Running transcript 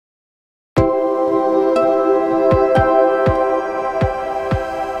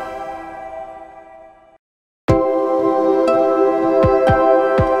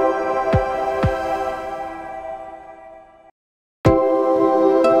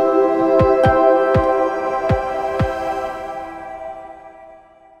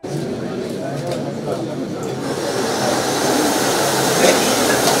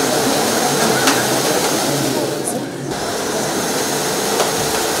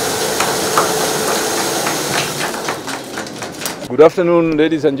Good afternoon,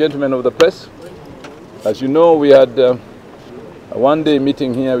 ladies and gentlemen of the press. As you know, we had a one-day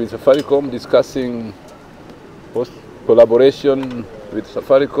meeting here with Safaricom discussing collaboration with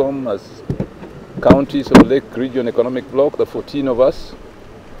Safaricom as counties of Lake Region Economic Bloc, the 14 of us,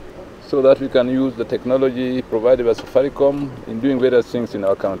 so that we can use the technology provided by Safaricom in doing various things in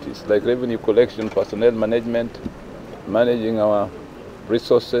our counties, like revenue collection, personnel management, managing our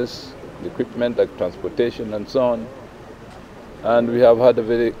resources, equipment like transportation and so on. And we have had a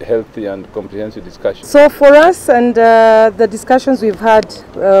very healthy and comprehensive discussion. So for us and the discussions we've had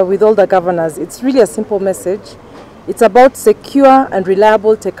with all the governors, it's really a simple message. It's about secure and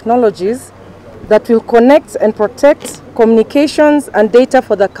reliable technologies that will connect and protect communications and data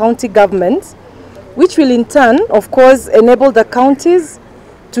for the county governments, which will in turn, of course, enable the counties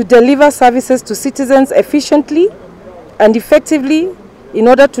to deliver services to citizens efficiently and effectively in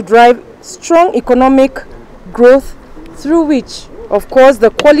order to drive strong economic growth, through which, of course,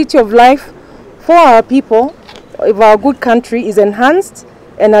 the quality of life for our people of our good country is enhanced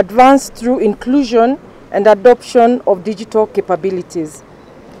and advanced through inclusion and adoption of digital capabilities.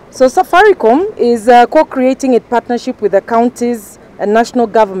 So Safaricom is co-creating a partnership with the counties and national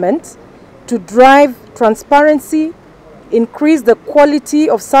government to drive transparency, increase the quality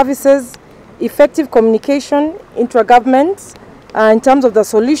of services, effective communication intra-governments in terms of the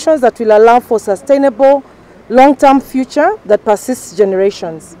solutions that will allow for sustainable long-term future that persists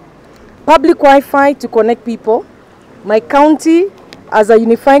generations. Public Wi-Fi to connect people, My County as a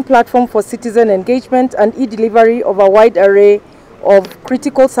unifying platform for citizen engagement and e-delivery of a wide array of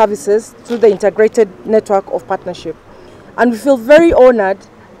critical services through the integrated network of partnership. And we feel very honored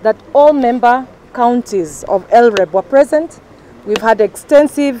that all member counties of LREB were present. We've had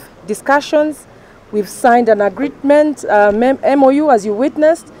extensive discussions. We've signed an agreement, MOU, as you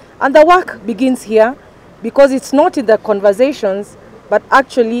witnessed, and the work begins here because it's not in the conversations, but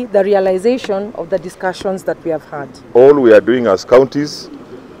actually the realization of the discussions that we have had. All we are doing as counties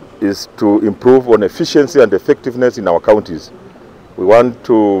is to improve on efficiency and effectiveness in our counties. We want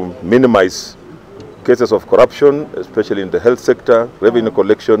to minimize cases of corruption, especially in the health sector, revenue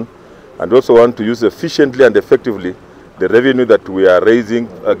collection, and also want to use efficiently and effectively the revenue that we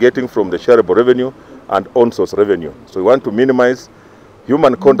are getting from the shareable revenue and on-source revenue. So we want to minimize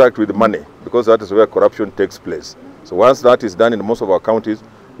human contact with money, because that is where corruption takes place. So once that is done in most of our counties,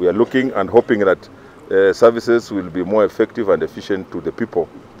 we are looking and hoping that services will be more effective and efficient to the people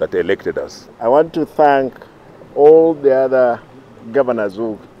that elected us. I want to thank all the other governors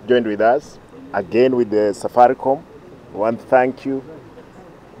who joined with us, again with the Safaricom. I want to thank you.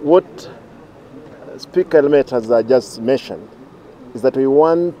 What Speaker Elmet has just mentioned is that we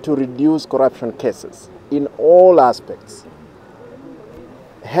want to reduce corruption cases in all aspects: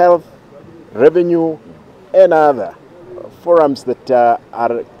 health, revenue, and other forums that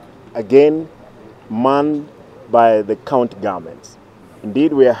are again manned by the county governments.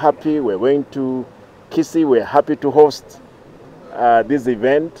 Indeed, we are happy. We're going to KISII. We're happy to host this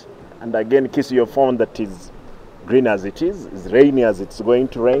event. And again, KISII, you found that is green as it is rainy as it's going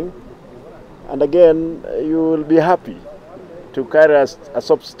to rain. And again, you will be happy to carry a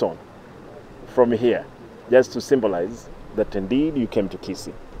soapstone from here, just to symbolize that indeed you came to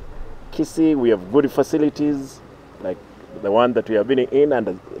KISII. KISII, we have good facilities like the one that we have been in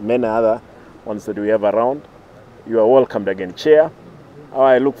and many other ones that we have around. You are welcomed again, Chair.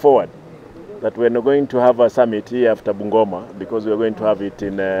 I look forward that we're not going to have a summit here after Bungoma, because we're going to have it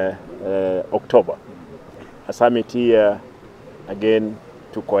in October. A summit here again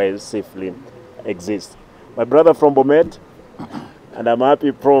to cohesively exist. My brother from Bomet, and I'm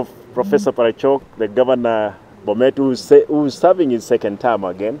happy Professor Parachok, the Governor Bomet, who's serving his second term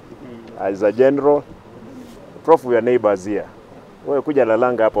again as a general. Prof, we are neighbors here. Wewe kuja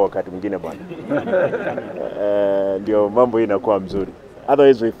lalanga hapa wakati mwingine bwana. Ndio mambo inakuwa mzuri.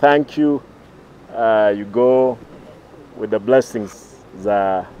 Otherwise, we thank you. You go with the blessings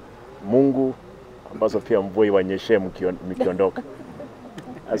za Mungu ambazo pia mvua iwanyeshe mkiondoka.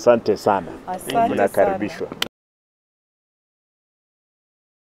 Asante sana. Asante mnakaribishwa.